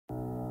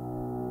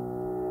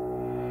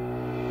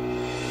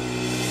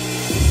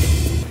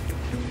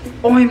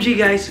OMG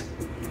guys,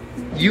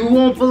 you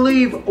won't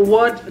believe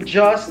what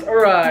just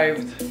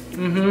arrived.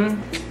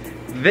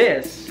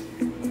 This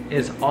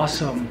is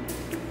awesome.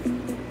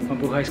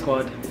 Mabuhay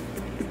squad,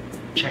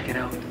 check it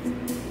out.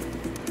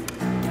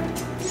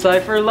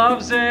 Cypher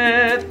loves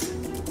it.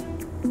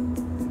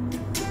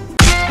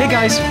 Hey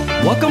guys,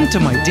 welcome to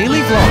my daily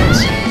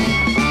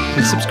vlogs.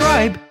 Please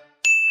subscribe.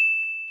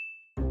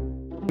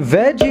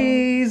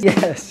 Veggies!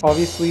 Yes!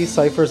 Obviously,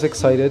 Cypher's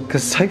excited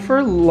because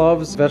Cypher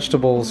loves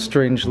vegetables,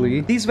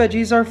 strangely. These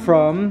veggies are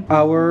from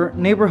our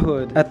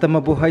neighborhood at the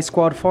Mabuhay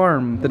Squad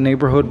farm, the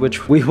neighborhood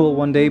which we will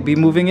one day be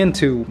moving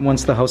into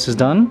once the house is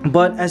done.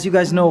 But as you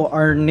guys know,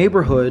 our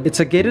neighborhood, it's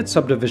a gated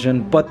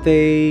subdivision, but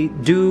they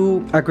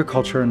do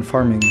agriculture and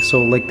farming. So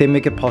like they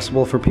make it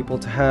possible for people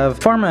to have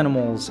farm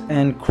animals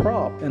and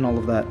crop and all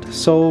of that.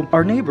 So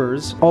our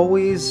neighbors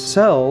always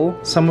sell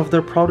some of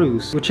their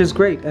produce, which is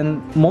great.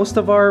 And most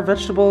of our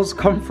vegetables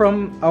come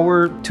from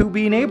our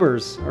to-be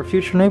neighbors, our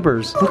future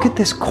neighbors. Look at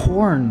this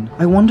corn.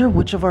 I wonder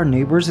which of our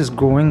neighbors is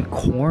growing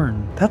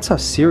corn. That's a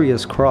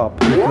serious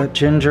crop. Look at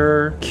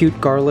ginger, cute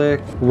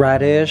garlic,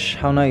 radish.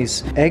 How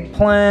nice.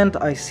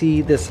 Eggplant. I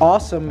see this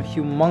awesome,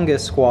 humongous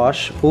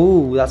squash.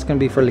 Ooh, that's gonna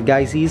be for the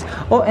guysies.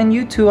 Oh, and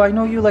you too. I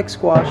know you like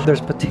squash.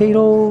 There's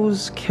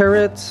potatoes,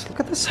 carrots. Look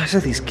at the size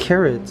of these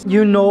carrots.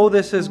 You know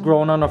this is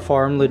grown on a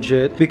farm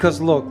legit because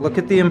look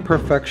at the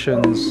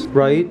imperfections,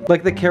 right?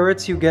 Like the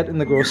carrots you get in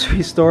the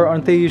grocery store,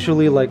 aren't they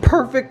usually like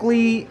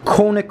perfectly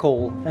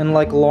conical and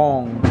like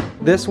long?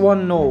 This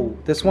one, no.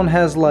 This one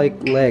has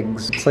like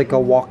legs. It's like a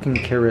walking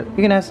carrot.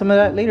 You can have some of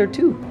that later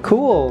too.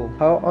 Cool.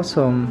 How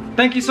awesome.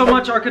 Thank you so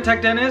much,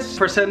 Architect Dennis,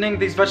 for sending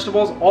these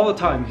vegetables all the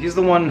time. He's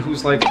the one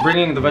who's like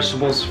bringing the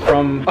vegetables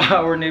from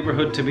our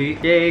neighborhood to be.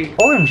 Yay.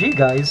 OMG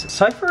guys,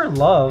 Cypher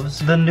loves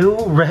the new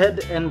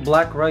red and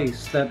black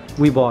rice that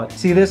we bought.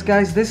 See this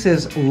guys? This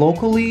is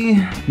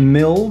locally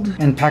milled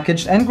and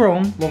packaged and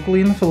grown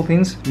locally in the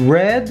Philippines.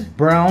 Red,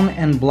 brown,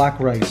 and black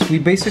rice. We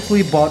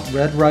basically bought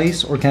red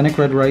rice, organic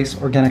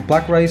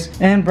black rice,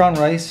 and brown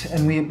rice,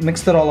 and we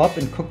mixed it all up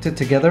and cooked it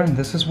together, and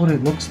this is what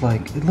it looks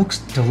like. It looks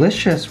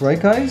delicious, right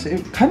guys?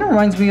 It kind of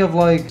reminds me of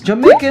like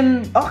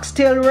Jamaican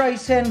oxtail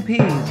rice and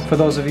peas, for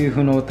those of you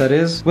who know what that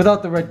is,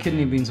 without the red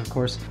kidney beans of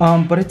course.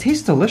 But it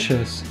tastes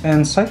delicious,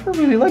 and Cypher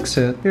really likes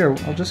it. Here,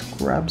 I'll just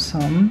grab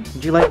some.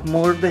 Would you like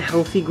more of the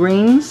healthy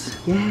greens?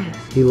 Yes.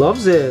 He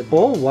loves it.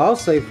 Oh wow,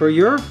 Cypher,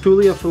 you're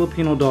truly a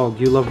Filipino dog.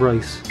 You love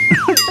rice.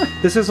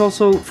 This is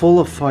also full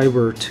of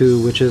fiber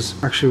too, which is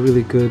actually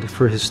really good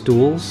for his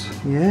stools.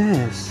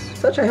 Yes.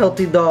 Such a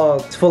healthy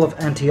dog. It's full of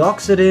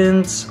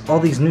antioxidants, all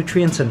these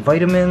nutrients and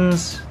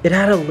vitamins. It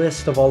had a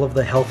list of all of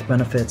the health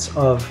benefits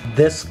of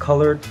this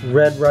colored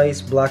red rice,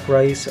 black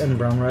rice, and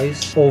brown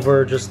rice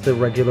over just the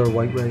regular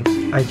white rice.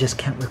 I just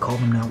can't recall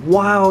them now.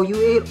 Wow,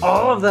 you ate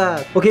all of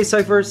that. Okay,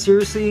 Cypher,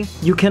 seriously,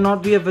 you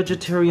cannot be a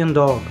vegetarian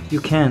dog.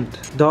 You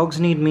can't. Dogs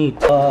need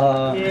meat.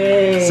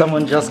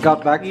 Someone just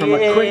got back from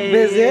a quick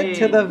visit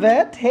to the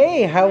vet.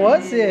 Hey, how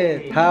was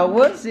it? How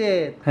was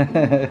it?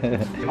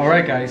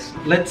 Alright guys,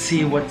 let's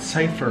see what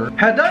Cypher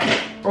had done.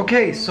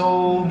 Okay,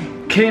 so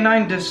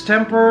canine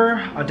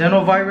distemper,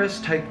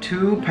 adenovirus type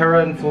 2,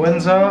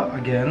 parainfluenza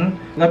again,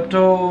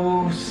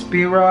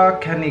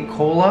 leptospira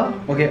canicola.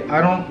 Okay,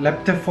 I don't,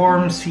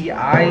 leptiform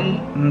CI,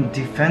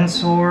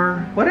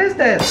 defensor. What is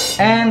this?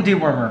 And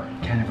dewormer,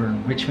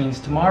 canivorm, which means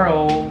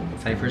tomorrow.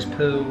 Cypher's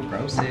poo,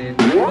 gross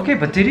it. Okay,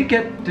 but did he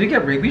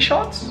get rabies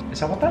shots? Is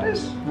that what that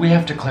is? We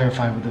have to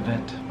clarify with the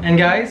vet. And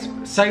guys,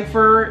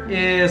 Cypher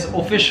is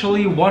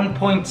officially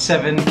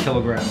 1.7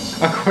 kilograms,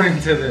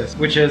 according to this,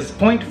 which is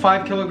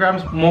 0.5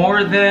 kilograms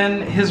more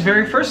than his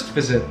very first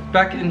visit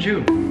back in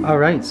June.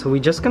 Alright, so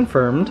we just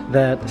confirmed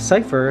that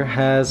Cypher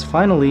has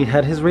finally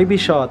had his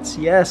rabies shots.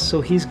 Yes,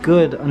 so he's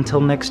good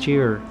until next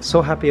year.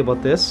 So happy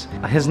about this.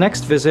 His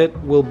next visit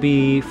will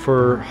be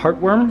for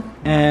heartworm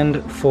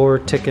and for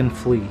tick and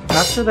flea.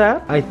 After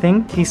that, I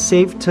think he's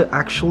safe to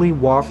actually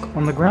walk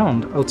on the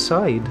ground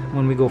outside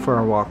when we go for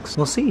our walks.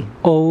 We'll see.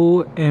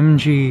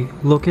 OMG,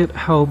 look at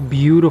how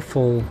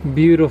beautiful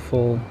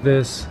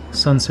this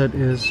sunset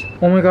is.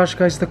 Oh my gosh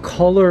guys, the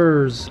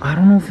colors. I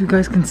don't know if you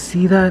guys can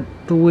see that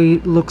the way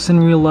it looks in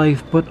real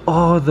life, but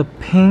oh, the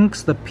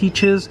pinks, the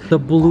peaches, the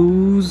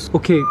blues.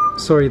 Okay,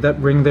 sorry, that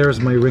ring there is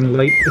my ring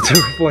light. It's a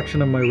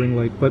reflection of my ring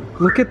light, but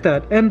look at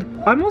that. And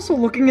I'm also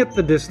looking at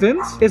the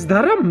distance. Is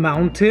that a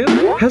mountain?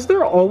 Has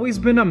there always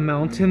been a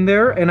mountain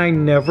there and I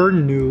never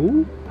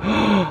knew?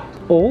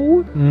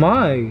 Oh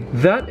my,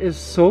 that is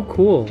so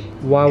cool.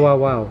 Wow, wow,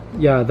 wow.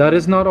 Yeah, that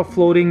is not a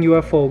floating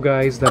UFO,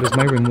 guys. That is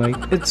my ring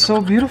light. It's so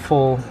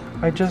beautiful.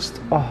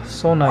 Oh,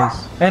 so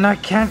nice. And I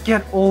can't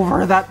get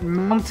over that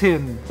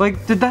mountain.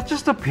 Like, did that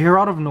just appear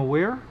out of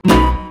nowhere?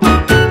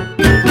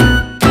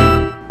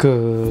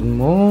 Good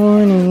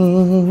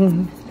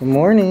morning. Good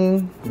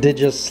morning. Did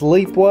you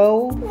sleep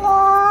well?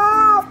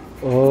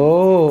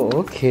 Oh,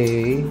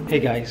 okay. Hey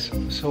guys,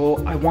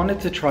 so I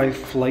wanted to try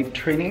flight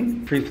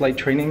training, pre-flight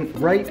training,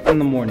 right in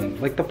the morning,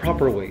 like the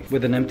proper way,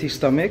 with an empty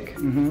stomach.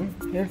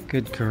 Yeah,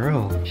 good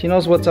girl. She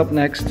knows what's up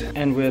next,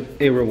 and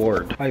with a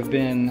reward. I've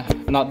been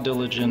not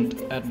diligent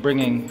at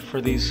bringing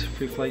for these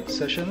pre-flight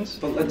sessions,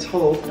 but let's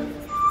hope.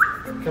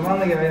 Come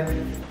on, Ligaya.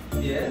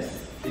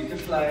 Yes, you can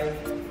fly.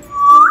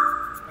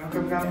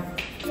 Come.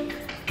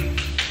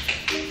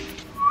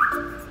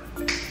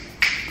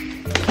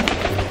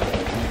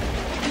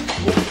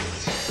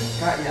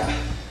 Yeah,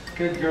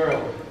 good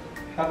girl.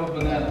 Have a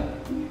banana.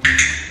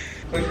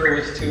 Clicker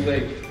was too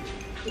late.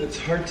 It's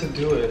hard to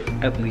do it.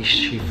 At least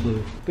she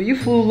flew. But you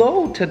flew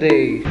low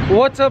today.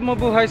 What's up,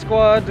 Mabuhay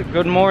Squad?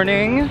 Good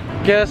morning.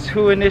 Guess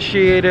who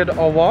initiated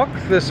a walk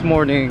this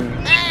morning?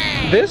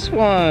 This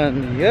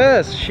one.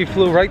 Yes, she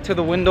flew right to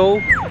the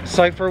window.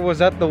 Cypher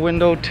was at the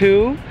window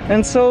too.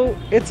 And so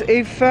it's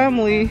a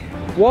family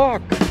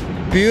walk.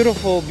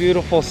 Beautiful,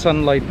 beautiful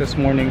sunlight this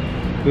morning.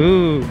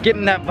 Ooh,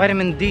 getting that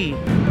vitamin D.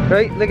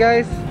 Right, the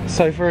guys?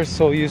 Cypher is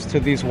so used to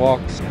these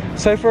walks.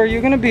 Cypher, are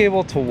you gonna be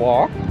able to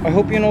walk? I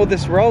hope you know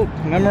this route.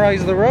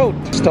 Memorize the route.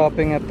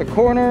 Stopping at the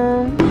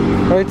corner.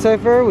 Right,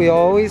 Cypher? We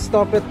always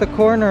stop at the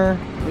corner.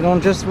 We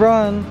don't just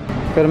run.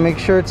 Gotta make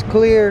sure it's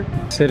clear.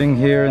 Sitting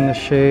here in the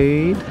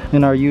shade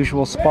in our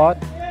usual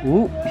spot.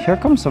 Ooh, here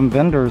come some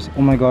vendors.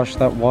 Oh my gosh,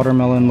 that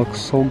watermelon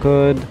looks so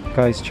good.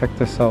 Guys, check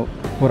this out.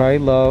 What I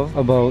love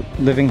about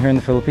living here in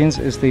the Philippines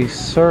is they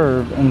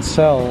serve and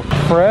sell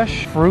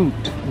fresh fruit.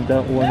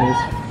 That one is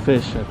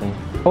fish, I think.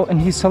 Oh,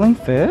 and he's selling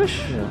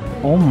fish?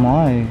 Yeah. Oh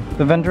my.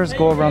 The vendors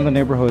go around the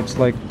neighborhoods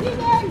like,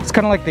 it's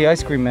kind of like the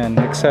ice cream man,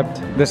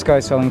 except this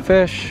guy's selling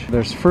fish,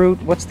 there's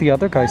fruit. What's the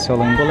other guy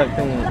selling?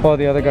 Collecting. Oh,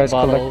 the other guy's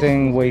bottles,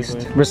 collecting waste.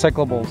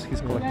 Recyclables.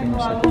 He's collecting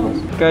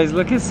recyclables. Guys,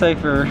 look at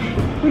Cypher.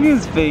 Look at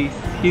his face.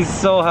 He's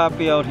so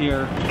happy out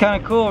here.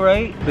 Kind of cool,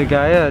 right?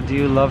 Ligaya, do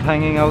you love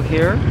hanging out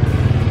here?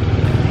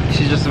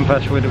 She's just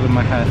infatuated with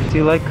my hat. Do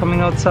you like coming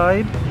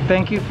outside?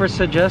 Thank you for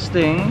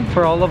suggesting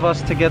for all of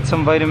us to get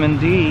some vitamin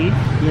D.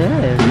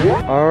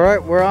 Yes.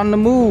 Alright, we're on the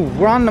move.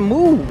 We're on the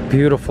move.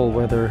 Beautiful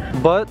weather.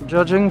 But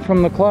judging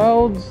from the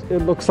clouds, it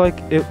looks like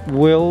it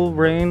will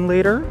rain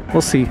later.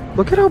 We'll see.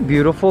 Look at how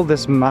beautiful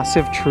this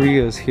massive tree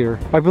is here.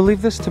 I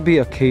believe this to be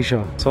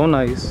acacia. So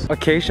nice.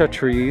 Acacia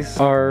trees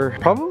are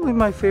probably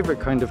my favorite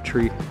kind of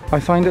tree. I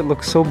find it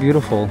looks so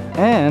beautiful.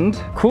 And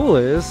cool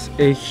is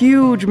a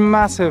huge,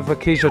 massive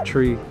acacia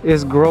tree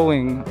is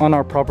growing on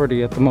our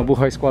property at the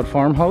Mabuhay Squad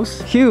farmhouse.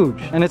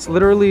 Huge, and it's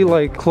literally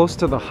like close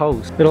to the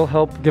house. It'll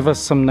help give us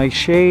some nice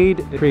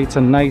shade. It creates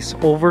a nice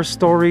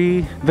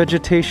overstory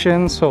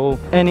vegetation, so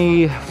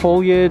any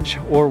foliage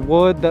or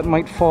wood that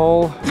might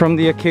fall from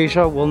the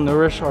acacia will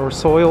nourish our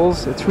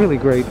soils. It's really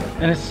great,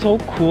 and it's so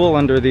cool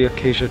under the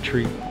acacia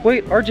tree.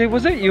 Wait, RJ,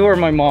 was it you or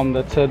my mom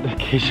that said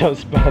acacia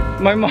is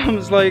bad? My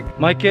mom's like,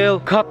 Michael,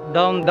 cut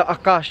down the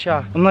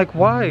acacia. I'm like,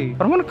 why? I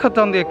don't want to cut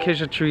down the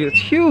acacia tree. It's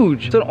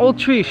huge. It's an old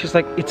tree. She's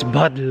like, it's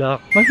bad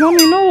luck. I'm like,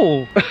 mommy,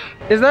 no.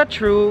 Is that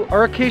true?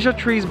 Are acacia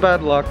trees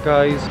bad luck,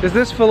 guys? Is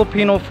this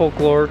Filipino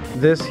folklore?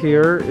 This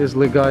here is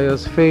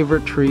Ligaya's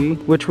favorite tree,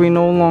 which we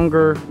no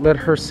longer let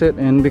her sit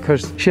in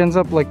because she ends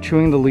up like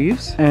chewing the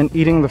leaves and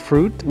eating the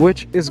fruit,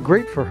 which is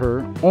great for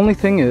her. Only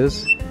thing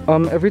is,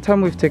 every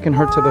time we've taken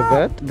her to the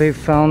vet, they've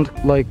found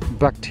like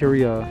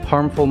bacteria,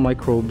 harmful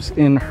microbes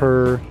in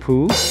her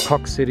poo,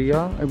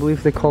 coccidia, I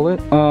believe they call it.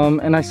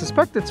 And I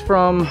suspect it's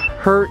from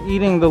her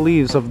eating the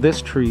leaves of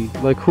this tree.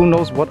 Like, who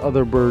knows what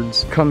other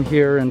birds come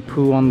here and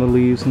poo on the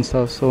leaves and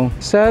stuff. So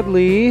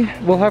sadly,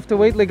 we'll have to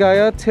wait,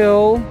 Ligaya,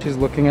 till she's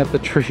looking at the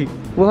tree.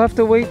 We'll have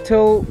to wait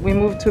till we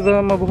move to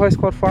the Mabuhay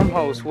Squad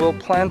farmhouse. We'll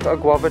plant a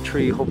guava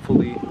tree,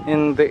 hopefully,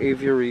 in the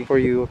aviary for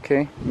you,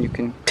 okay? You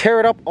can tear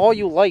it up all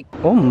you like.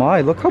 Oh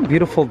my, look how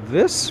beautiful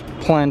this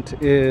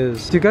plant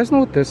is. Do you guys know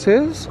what this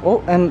is?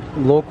 Oh, and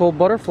local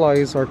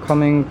butterflies are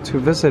coming to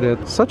visit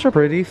it. Such a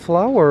pretty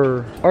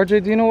flower.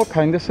 RJ, do you know what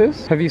kind this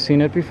is? Have you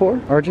seen it before?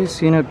 RJ's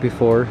seen it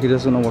before. He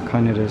doesn't know what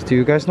kind it is. Do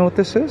you guys know what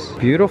this is?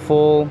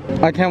 Beautiful.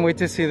 I can't wait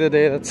to see the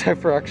day that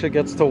Cypher actually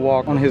gets to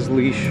walk on his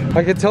leash.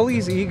 I can tell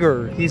he's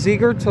eager. He's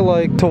eager to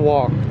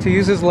walk, to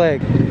use his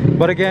leg.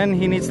 But again,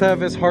 he needs to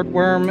have his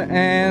heartworm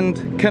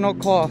and kennel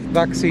cloth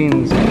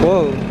vaccines.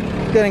 Whoa,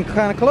 getting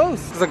kind of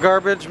close. The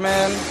garbage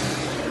man,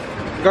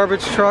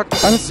 garbage truck.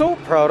 I'm so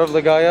proud of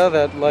Ligaya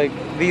that like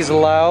these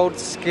loud,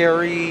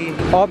 scary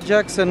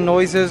objects and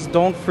noises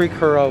don't freak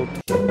her out.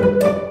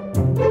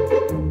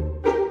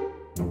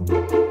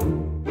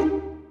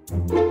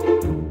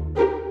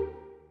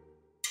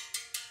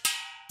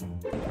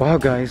 Wow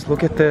guys,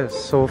 look at this.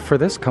 So for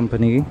this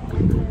company,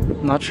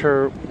 not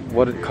sure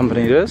what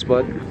company it is,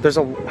 but there's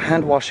a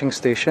hand washing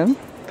station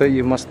that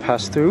you must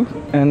pass through.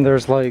 And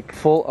there's like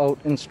full out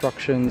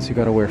instructions. You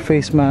gotta wear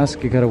face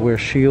mask, you gotta wear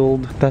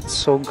shield. That's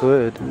so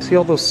good. See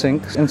all those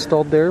sinks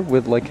installed there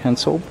with like hand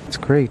soap? It's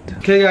great.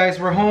 Okay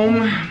guys, we're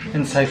home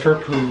and Cypher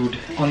pooed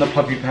on the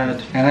puppy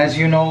pad. And as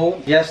you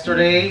know,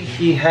 yesterday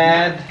he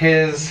had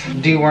his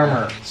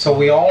dewormer. So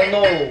we all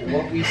know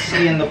what we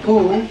see in the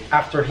poo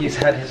after he's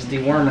had his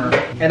dewormer.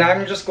 And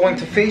I'm just going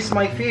to face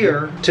my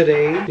fear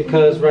today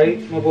because, right,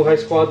 Mabuhay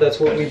Squad,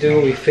 that's what we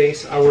do. We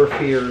face our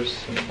fears.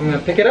 I'm gonna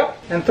pick it up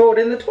and throw it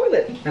in the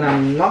toilet. And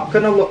I'm not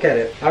gonna look at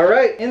it. All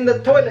right, in the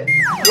toilet.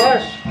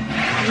 Flush.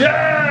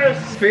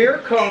 Yes! Fear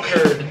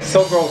conquered.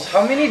 So gross.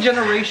 How many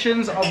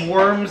generations of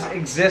worms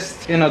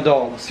exist in a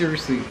dog?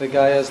 Seriously. The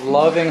guy is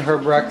loving her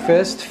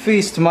breakfast.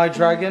 Feast, my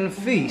dragon,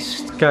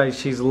 feast. Guys,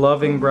 she's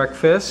loving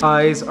breakfast.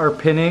 Eyes are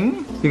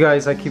pinning. You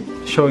guys, I keep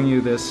showing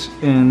you this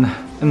in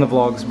the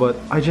vlogs, but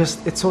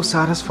it's so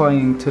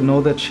satisfying to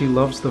know that she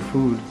loves the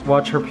food.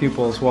 Watch her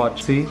pupils,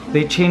 watch. See?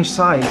 They change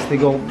size. They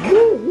go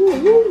woo, woo,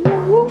 woo,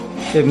 woo, woo.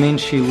 It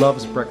means she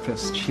loves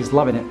breakfast. She's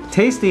loving it.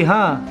 Tasty,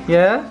 huh?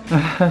 Yeah?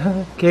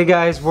 Okay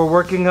guys, we're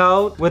working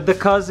out with the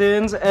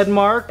cousins,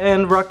 Edmark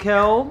and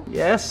Raquel.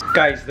 Yes.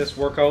 Guys, this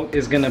workout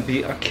is gonna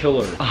be a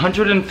killer.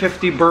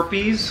 150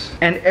 burpees,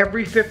 and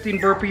every 15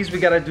 burpees we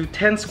gotta do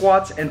 10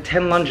 squats and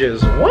 10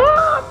 lunges.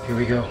 What? Here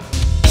we go.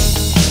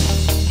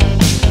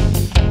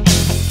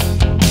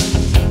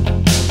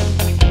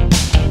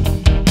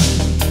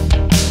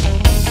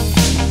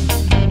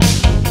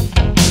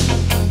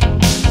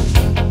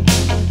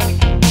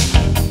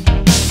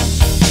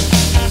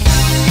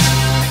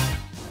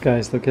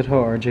 Guys, look at how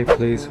RJ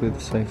plays with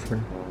Cypher.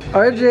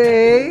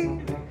 RJ!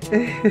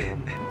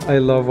 I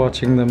love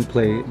watching them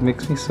play. It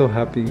makes me so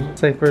happy.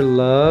 Cypher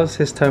loves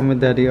his time with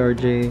Daddy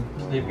RJ.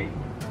 Sleepy?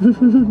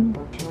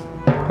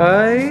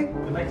 Hi?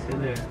 I like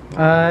sit there.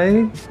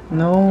 I?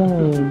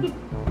 No.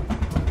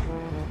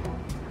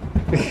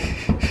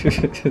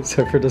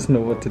 Cypher doesn't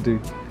know what to do.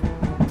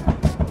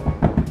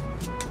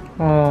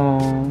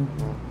 Oh.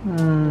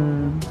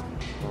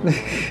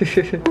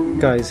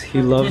 Guys,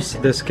 he loves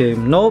this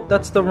game. Nope,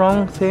 that's the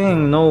wrong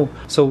thing. No.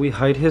 So we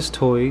hide his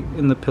toy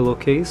in the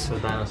pillowcase. The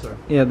dinosaur.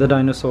 Yeah, the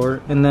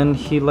dinosaur. And then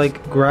he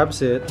like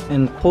grabs it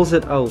and pulls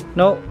it out.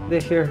 No, they're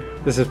here.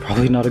 This is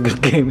probably not a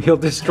good game. He'll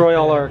destroy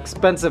all our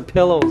expensive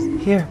pillows.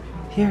 Here,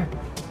 here.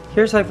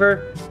 Here,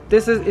 Cypher.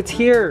 It's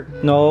here.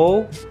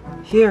 No.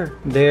 Here.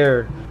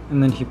 There.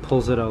 And then he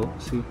pulls it out.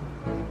 See?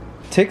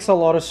 Takes a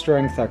lot of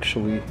strength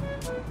actually.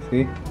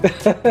 See?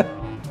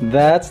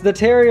 That's the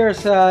terrier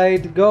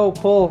side. Go,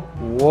 pull.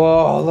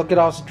 Whoa, look at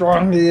how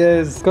strong he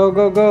is. Go,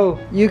 go, go.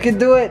 You can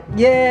do it.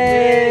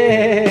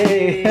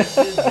 Yay!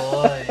 Good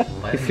boy.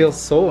 He feels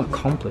so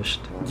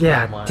accomplished.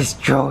 Yeah,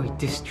 destroy,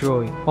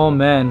 destroy. Oh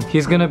man,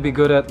 he's gonna be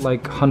good at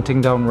like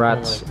hunting down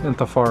rats at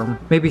the farm.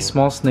 Maybe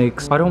small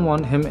snakes. I don't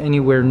want him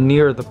anywhere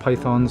near the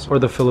pythons or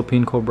the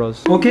Philippine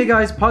cobras. Okay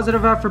guys,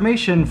 positive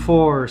affirmation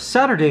for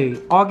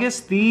Saturday,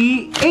 August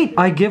the 8th.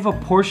 I give a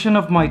portion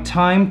of my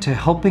time to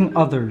helping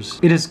others.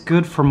 It is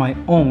good for my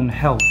own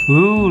health.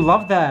 Ooh,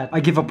 love that. I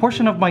give a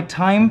portion of my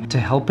time to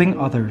helping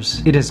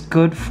others. It is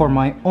good for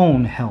my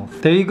own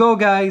health. There you go,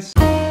 guys.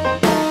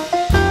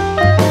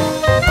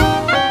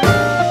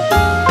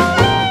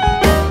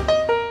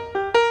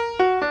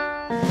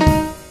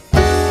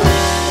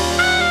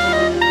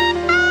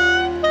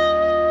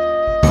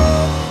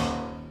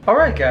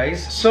 Alright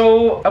guys,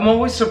 so I'm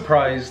always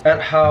surprised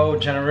at how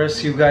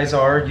generous you guys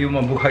are, you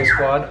Mabuhay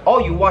Squad,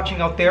 all you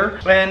watching out there.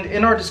 And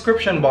in our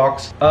description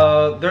box,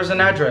 there's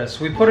an address.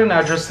 We put an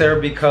address there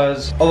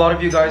because a lot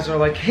of you guys are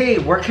like, hey,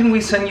 where can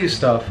we send you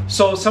stuff?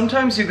 So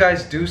sometimes you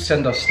guys do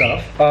send us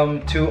stuff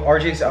to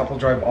RJ's Apple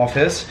Drive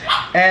office,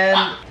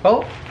 and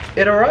well,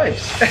 it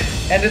arrives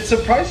and it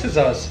surprises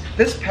us.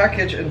 This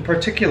package in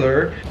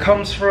particular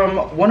comes from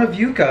one of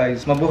you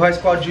guys. Mabuhay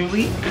Squad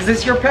Julie, is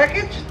this your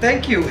package?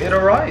 Thank you, it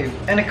arrived.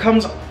 And it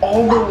comes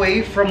all the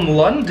way from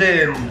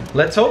London.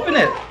 Let's open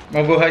it.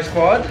 Mabuhay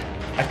Squad,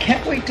 I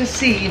can't wait to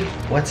see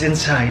what's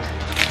inside.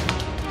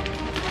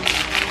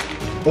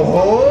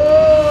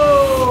 Oh!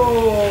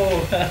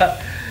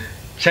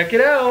 Check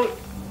it out.